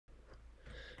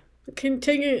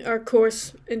Continuing our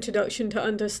course, Introduction to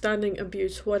Understanding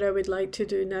Abuse, what I would like to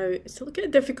do now is to look at a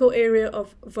difficult area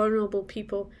of vulnerable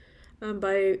people. And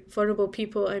by vulnerable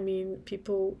people, I mean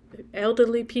people,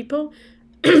 elderly people,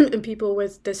 and people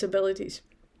with disabilities.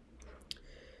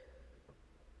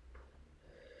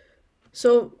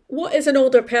 So, what is an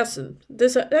older person?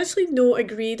 There's actually no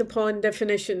agreed upon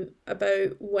definition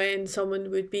about when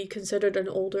someone would be considered an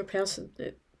older person.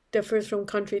 It differs from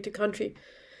country to country.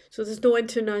 So, there's no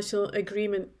international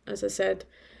agreement, as I said.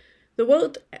 The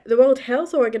World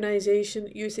Health Organization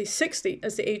uses 60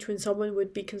 as the age when someone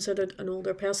would be considered an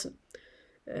older person.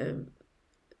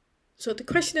 So the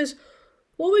question is,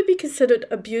 what would be considered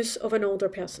abuse of an older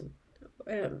person?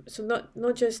 So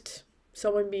not just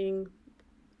someone being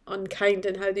unkind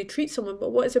in how they treat someone,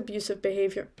 but what is abusive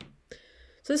behavior?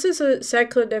 So this is a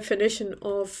secular definition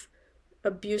of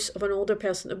abuse of an older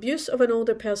person. Abuse of an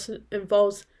older person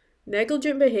involves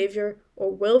negligent behavior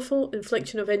or willful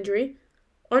infliction of injury,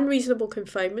 unreasonable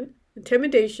confinement,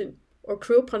 intimidation, or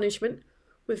cruel punishment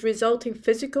with resulting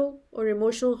physical or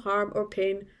emotional harm or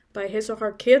pain by his or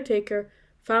her caretaker,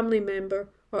 family member,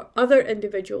 or other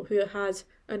individual who has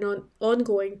an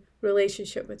ongoing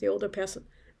relationship with the older person.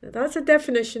 Now, that's a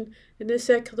definition in the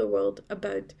secular world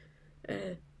about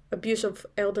abuse of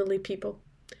elderly people.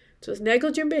 So it's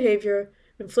negligent behaviour,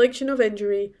 infliction of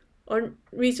injury,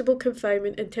 unreasonable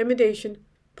confinement, intimidation,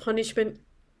 punishment,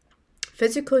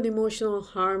 physical and emotional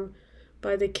harm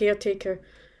by the caretaker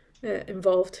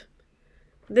involved.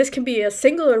 This can be a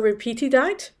single or repeated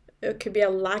act. It could be a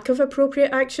lack of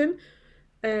appropriate action.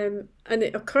 And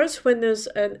it occurs when there's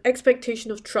an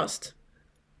expectation of trust.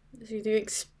 So you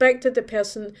expect that the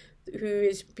person who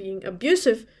is being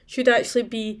abusive should actually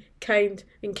be kind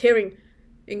and caring.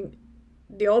 And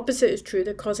the opposite is true.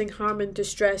 They're causing harm and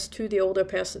distress to the older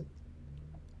person.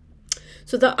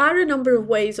 So there are a number of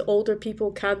ways older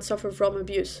people can suffer from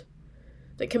abuse.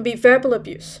 There can be verbal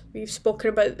abuse. We've spoken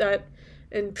about that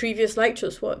in previous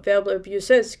lectures, what verbal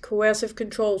abuse is. Coercive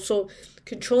control, so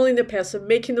controlling the person,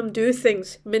 making them do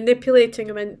things, manipulating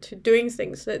them into doing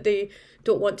things that they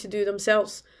don't want to do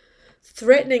themselves.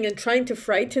 Threatening and trying to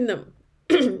frighten them,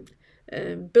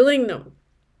 bullying them,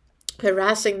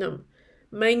 harassing them.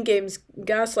 Mind games,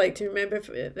 gaslighting. Remember,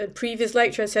 in a previous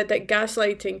lecture I said that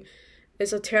gaslighting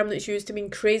is a term that's used to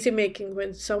mean crazy making,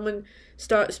 when someone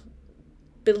starts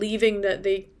believing that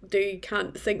they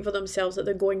can't think for themselves, that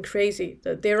they're going crazy,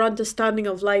 that their understanding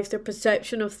of life, their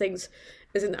perception of things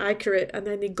isn't accurate, and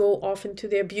then they go off into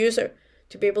the abuser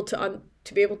to be able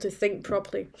to think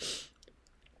properly.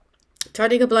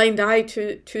 Turning a blind eye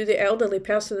to the elderly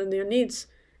person and their needs,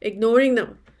 ignoring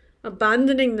them,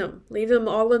 abandoning them, leaving them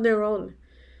all on their own.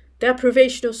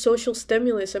 Deprivation of social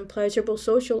stimulus and pleasurable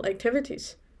social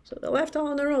activities. So they're left all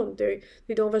on their own. They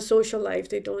don't have a social life.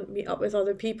 They don't meet up with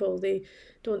other people. They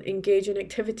don't engage in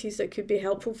activities that could be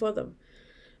helpful for them.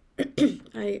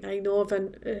 I know of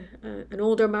an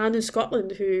older man in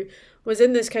Scotland who was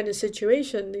in this kind of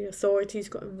situation. The authorities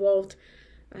got involved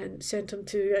and sent him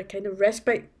to a kind of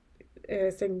respite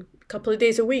thing a couple of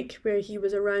days a week, where he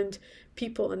was around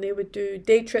people and they would do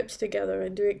day trips together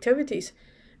and do activities.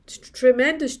 It's a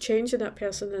tremendous change in that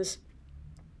person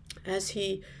as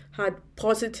he had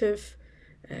positive,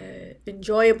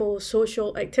 enjoyable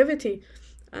social activity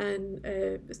and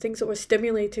things that were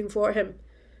stimulating for him.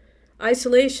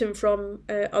 Isolation from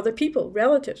other people,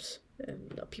 relatives.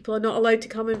 People are not allowed to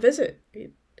come and visit.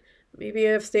 Maybe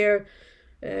if they're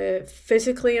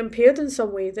physically impaired in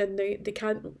some way, then they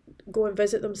can't go and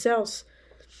visit themselves.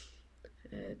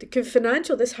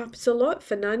 Financial, this happens a lot,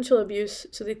 financial abuse.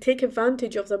 So they take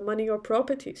advantage of their money or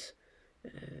properties.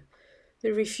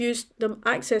 They refuse them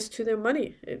access to their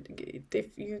money.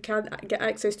 If you can't get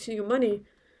access to your money,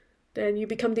 then you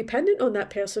become dependent on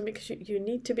that person, because you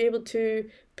need to be able to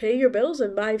pay your bills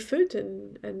and buy food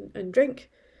and drink.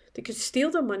 They could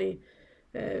steal the money,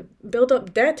 build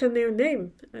up debt in their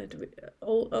name.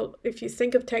 If you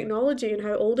think of technology and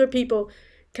how older people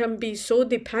can be so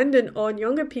dependent on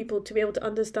younger people to be able to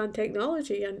understand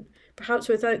technology, and perhaps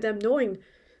without them knowing,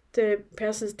 the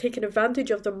person's taking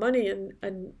advantage of their money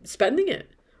and spending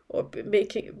it, or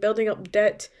building up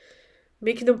debt,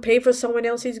 making them pay for someone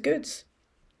else's goods,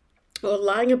 or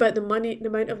lying about the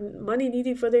amount of money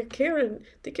needed for their care. And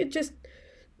they could just,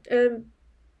 the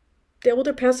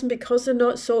older person, because they're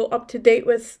not so up to date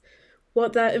with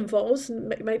what that involves,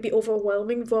 and it might be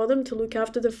overwhelming for them to look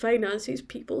after the finances.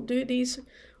 People do these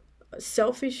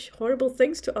selfish, horrible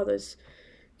things to others,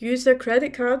 use their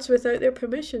credit cards without their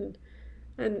permission.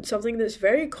 And something that's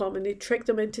very common, they trick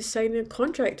them into signing a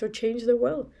contract or change their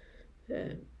will.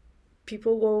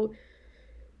 People will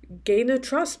gain their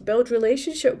trust, build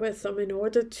relationship with them in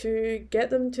order to get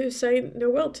them to sign their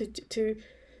will, to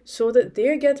so that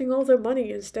they're getting all their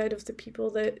money instead of the people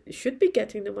that should be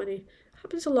getting the money. It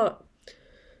happens a lot.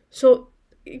 So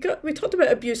we talked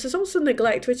about abuse. There's also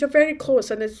neglect, which are very close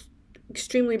and is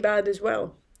extremely bad as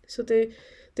well. So the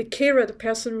carer, the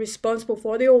person responsible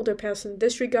for the older person,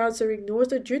 disregards or ignores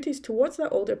their duties towards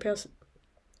that older person,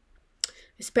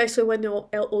 especially when the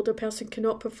older person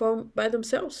cannot perform by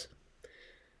themselves.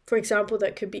 For example,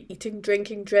 that could be eating,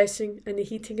 drinking, dressing, and the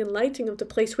heating and lighting of the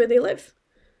place where they live.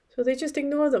 So they just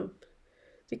ignore them.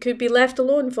 They could be left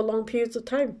alone for long periods of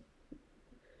time.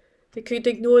 They could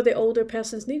ignore the older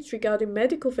person's needs regarding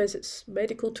medical visits,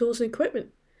 medical tools and equipment,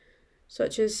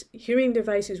 such as hearing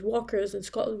devices, walkers. In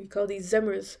Scotland we call these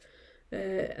Zimmers,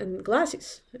 and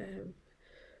glasses.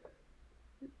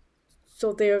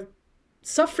 So they're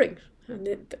suffering, and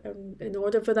in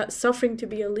order for that suffering to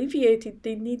be alleviated,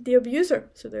 they need the abuser.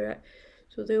 So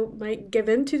they might give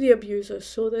in to the abuser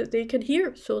so that they can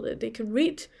hear, so that they can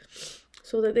read,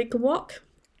 so that they can walk.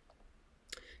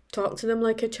 Talk to them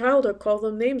like a child or call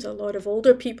them names. A lot of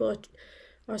older people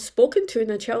are spoken to in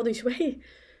a childish way,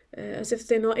 as if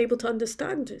they're not able to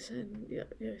understand it. And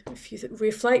if you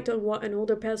reflect on what an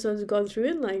older person has gone through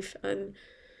in life and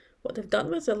what they've done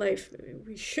with their life,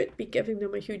 we should be giving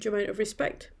them a huge amount of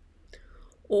respect.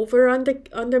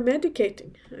 Under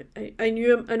medicating. I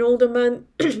knew an older man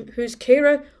whose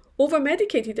carer over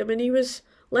medicated him, and he was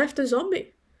left a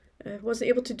zombie. Wasn't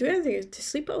able to do anything, to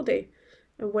sleep all day.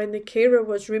 And when the carer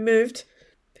was removed,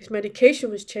 his medication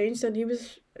was changed, and he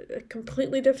was a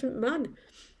completely different man.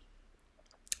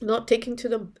 Not taking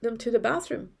them to the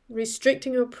bathroom,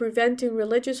 restricting or preventing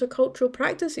religious or cultural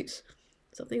practices.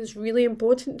 Something that's really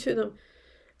important to them,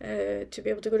 to be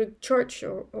able to go to church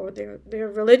or their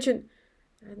religion,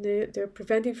 and they're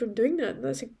prevented from doing that. And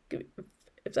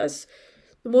if that's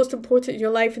the most important in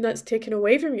your life and that's taken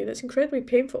away from you, that's incredibly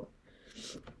painful.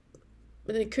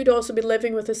 But they could also be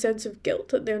living with a sense of guilt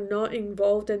that they're not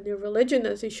involved in their religion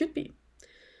as they should be,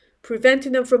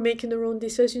 preventing them from making their own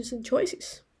decisions and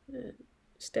choices.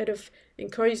 Instead of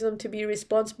encouraging them to be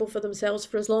responsible for themselves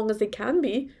for as long as they can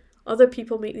be, other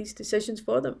people make these decisions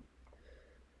for them.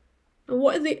 And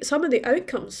what are some of the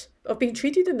outcomes of being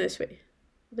treated in this way?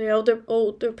 The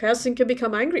older person can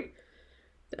become angry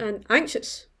and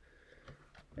anxious.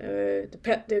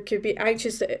 They could be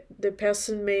anxious that the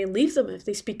person may leave them if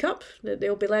they speak up, that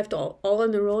they'll be left all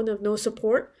on their own, have no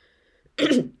support,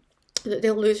 that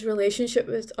they'll lose relationship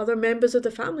with other members of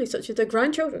the family, such as their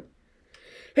grandchildren.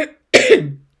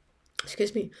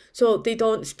 Excuse me. So they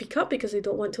don't speak up because they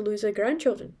don't want to lose their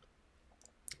grandchildren.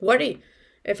 Worry,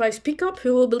 if I speak up,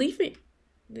 who will believe me?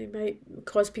 They might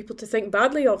cause people to think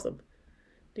badly of them.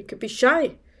 They could be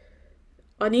shy,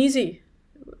 uneasy,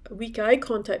 weak eye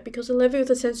contact because they live with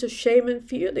a sense of shame and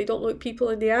fear. They don't look people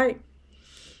in the eye.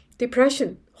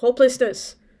 Depression,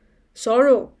 hopelessness,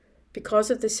 sorrow because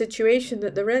of the situation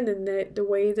that they're in and the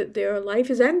way that their life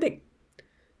is ending.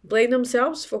 Blame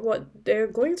themselves for what they're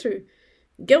going through.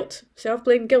 Guilt,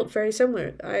 self-blame, guilt, very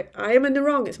similar. I am in the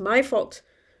wrong. It's my fault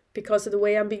because of the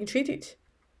way I'm being treated.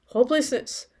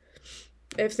 Hopelessness.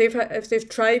 If they've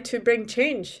tried to bring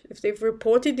change, if they've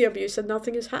reported the abuse and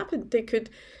nothing has happened, they could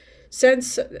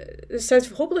sense a sense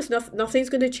of hopelessness. Nothing's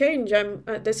going to change.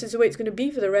 This is the way it's going to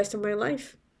be for the rest of my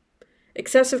life.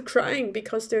 Excessive crying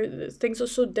because things are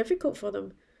so difficult for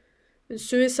them. And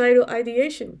suicidal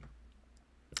ideation.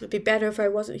 It'd be better if I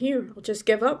wasn't here. I'll just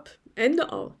give up. End it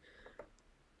all.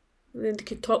 And then they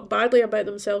could talk badly about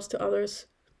themselves to others.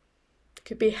 They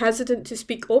could be hesitant to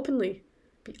speak openly.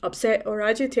 Be upset or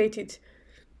agitated.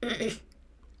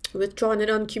 Withdrawn and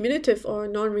uncommunicative or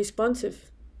non-responsive.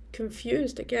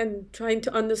 Confused. Again, trying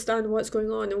to understand what's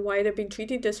going on and why they're being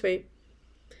treated this way.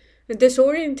 And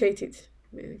disorientated.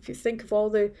 If you think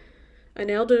of an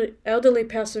elderly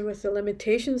person with the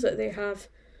limitations that they have,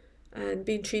 and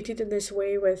being treated in this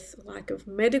way with lack of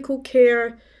medical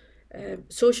care,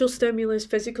 social stimulus,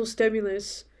 physical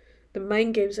stimulus, the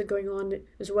mind games are going on,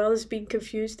 as well as being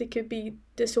confused, they could be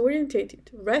disorientated,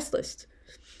 restless,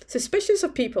 suspicious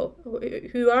of people.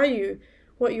 Who are you?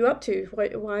 What are you up to?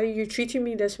 Why are you treating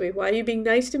me this way? Why are you being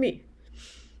nice to me?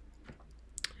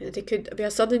 And it could be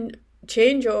a sudden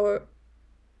change or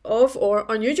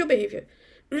unusual behaviour.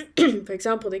 For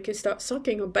example, they could start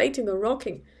sucking or biting or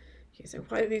rocking. You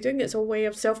think, why are they doing it? It's a way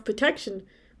of self-protection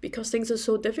because things are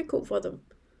so difficult for them.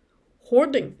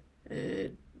 Hoarding,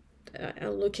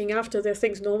 looking after their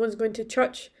things. No one's going to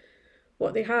touch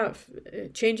what they have.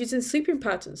 Changes in sleeping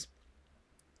patterns.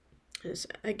 It's,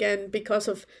 again, because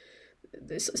of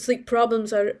sleep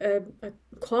problems are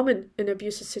common in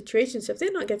abusive situations. If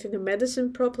they're not getting the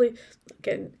medicine properly,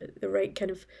 getting the right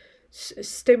kind of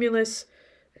stimulus,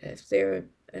 if they're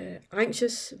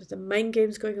anxious, if the mind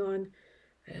games going on,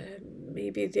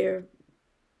 maybe they're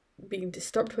being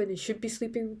disturbed when they should be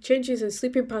sleeping. Changes in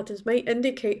sleeping patterns might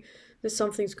indicate that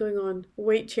something's going on.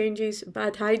 Weight changes,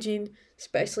 bad hygiene,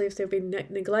 especially if they've been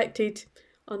neglected,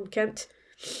 unkempt,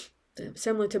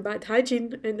 similar to bad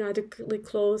hygiene, inadequately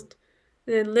clothed,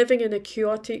 and then living in a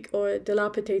chaotic or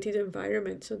dilapidated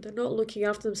environment. So they're not looking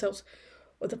after themselves,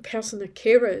 or the person, the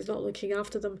carer, is not looking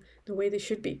after them the way they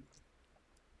should be.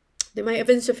 They might have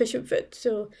insufficient food,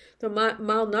 so they're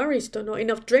malnourished, or not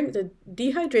enough drink, they're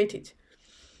dehydrated.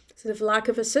 So they have lack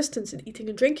of assistance in eating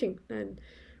and drinking. And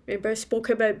remember, I spoke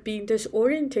about being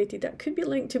disorientated. That could be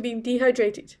linked to being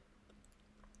dehydrated.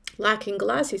 Lacking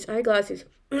glasses, eyeglasses,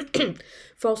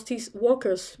 false teeth,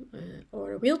 walkers,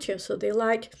 or a wheelchair. So they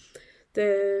lack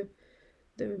the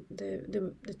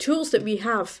tools that we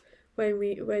have when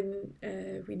we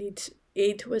need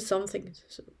aid with something.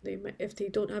 So they might, if they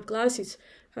don't have glasses,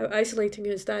 how isolating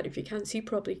is that? If you can't see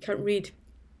properly, you can't read,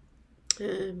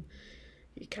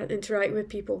 you can't interact with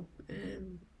people.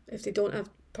 If they don't have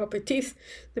proper teeth,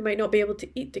 they might not be able to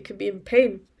eat. They could be in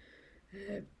pain.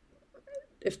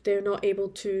 If they're not able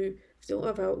to, if they don't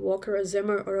have a walker, a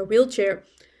Zimmer, or a wheelchair,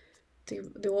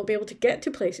 they won't be able to get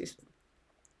to places.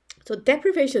 So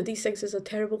deprivation of these things is a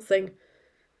terrible thing.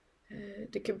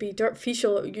 There could be dirt,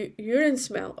 fecal, urine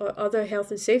smell, or other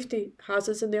health and safety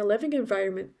hazards in their living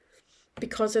environment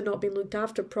because they're not being looked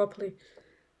after properly.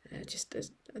 And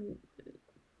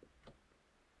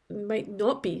it might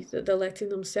not be that they're letting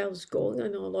themselves go. I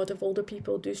know a lot of older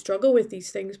people do struggle with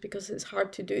these things because it's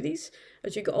hard to do these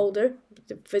as you get older,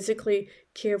 to physically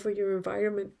care for your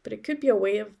environment. But it could be a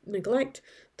way of neglect.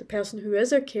 The person who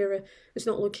is a carer is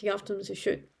not looking after them as they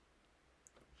should.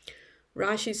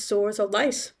 Rashes, sores, or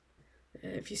lice.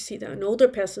 If you see that an older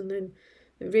person, then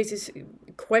it raises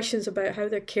questions about how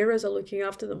their carers are looking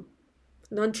after them.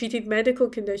 An untreated medical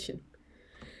condition.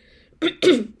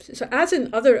 So as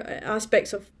in other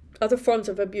aspects of other forms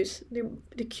of abuse,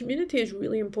 the community is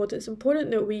really important. It's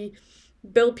important that we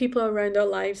build people around our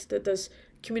lives, that there's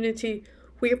community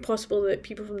where possible, that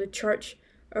people from the church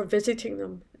are visiting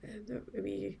them. That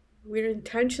we're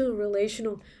intentional,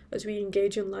 relational as we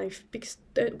engage in life. Because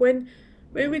when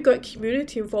we've got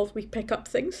community involved, we pick up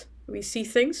things, we see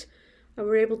things, and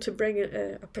we're able to bring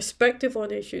a perspective on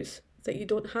issues that you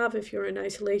don't have if you're in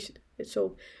isolation.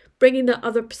 So bringing that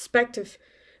other perspective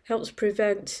helps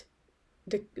prevent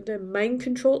the mind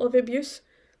control of abuse,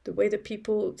 the way that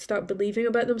people start believing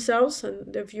about themselves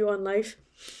and their view on life.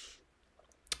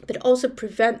 But it also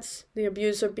prevents the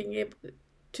abuser being able,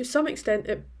 to some extent,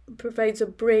 it provides a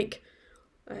break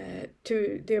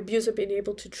to the abuser being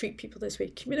able to treat people this way.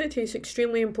 Community is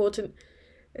extremely important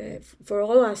for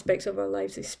all aspects of our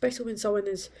lives, especially when someone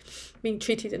is being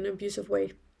treated in an abusive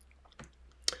way.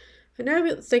 And now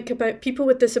we'll think about people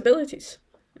with disabilities.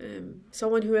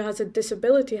 Someone who has a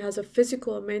disability, has a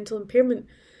physical or mental impairment,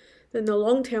 then the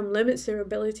long term limits their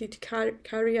ability to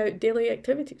carry out daily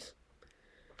activities.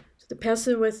 So the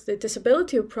person with the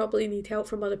disability will probably need help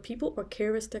from other people or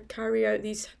carers to carry out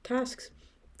these tasks.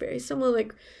 Very similar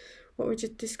like what we're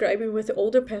just describing with the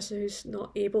older person who's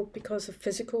not able, because of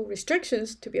physical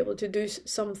restrictions, to be able to do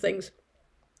some things.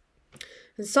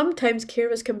 And sometimes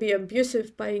carers can be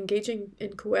abusive by engaging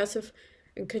in coercive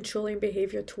and controlling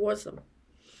behaviour towards them.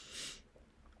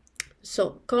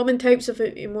 So, common types of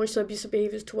emotional abusive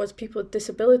behaviours towards people with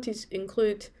disabilities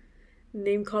include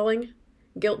name-calling,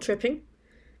 guilt-tripping.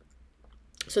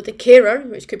 So the carer,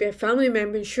 which could be a family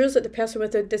member, ensures that the person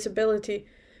with a disability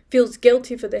feels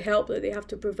guilty for the help that they have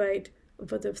to provide and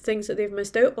for the things that they've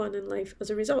missed out on in life as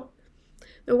a result.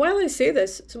 Now, while I say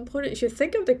this, it's important as you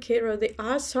think of the carer, they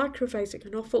are sacrificing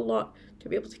an awful lot to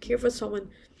be able to care for someone.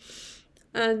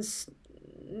 And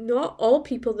not all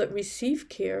people that receive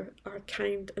care are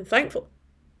kind and thankful.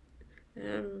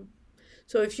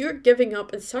 So if you're giving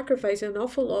up and sacrificing an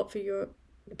awful lot for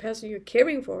the person you're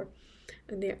caring for,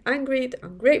 and they're angry, they're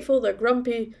ungrateful, they're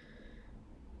grumpy,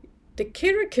 the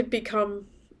carer could become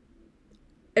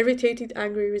irritated,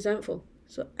 angry, resentful.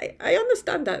 So I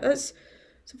understand that. It's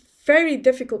a very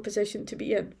difficult position to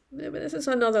be in. But this is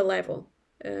another level.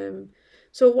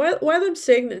 So while I'm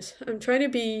saying this, I'm trying to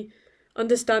be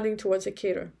understanding towards a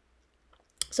carer.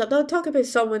 So I'm not talking about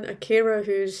someone, a carer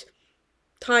who's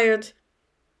tired,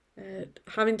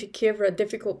 having to care for a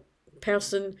difficult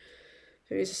person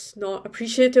who's not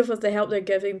appreciative of the help they're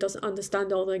giving, doesn't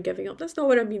understand all they're giving up. That's not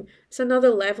what I mean. It's another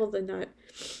level than that.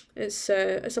 It's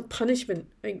a punishment.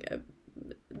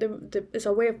 It's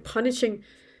a way of punishing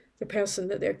the person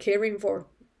that they're caring for,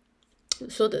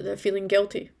 so that they're feeling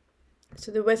guilty.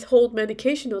 So they withhold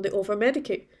medication or they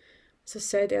over-medicate, as I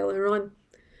said earlier on.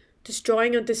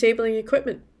 Destroying or disabling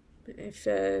equipment. If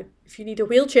you need a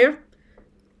wheelchair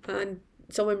and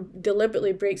someone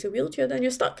deliberately breaks a wheelchair, then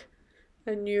you're stuck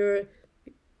and you're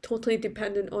totally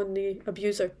dependent on the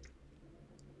abuser.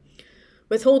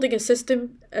 Withholding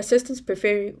assistance,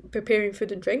 preparing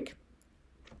food and drink.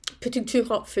 Putting too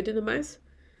hot food in the mouth.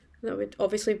 That would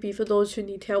obviously be for those who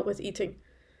need help with eating.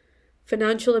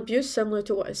 Financial abuse, similar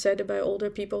to what I said about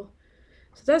older people.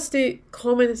 So that's the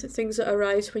common things that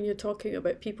arise when you're talking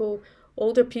about people,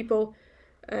 older people,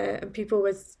 and people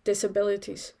with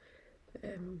disabilities.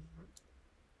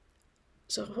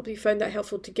 So I hope you found that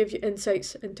helpful to give you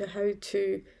insights into how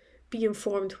to be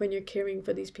informed when you're caring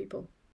for these people.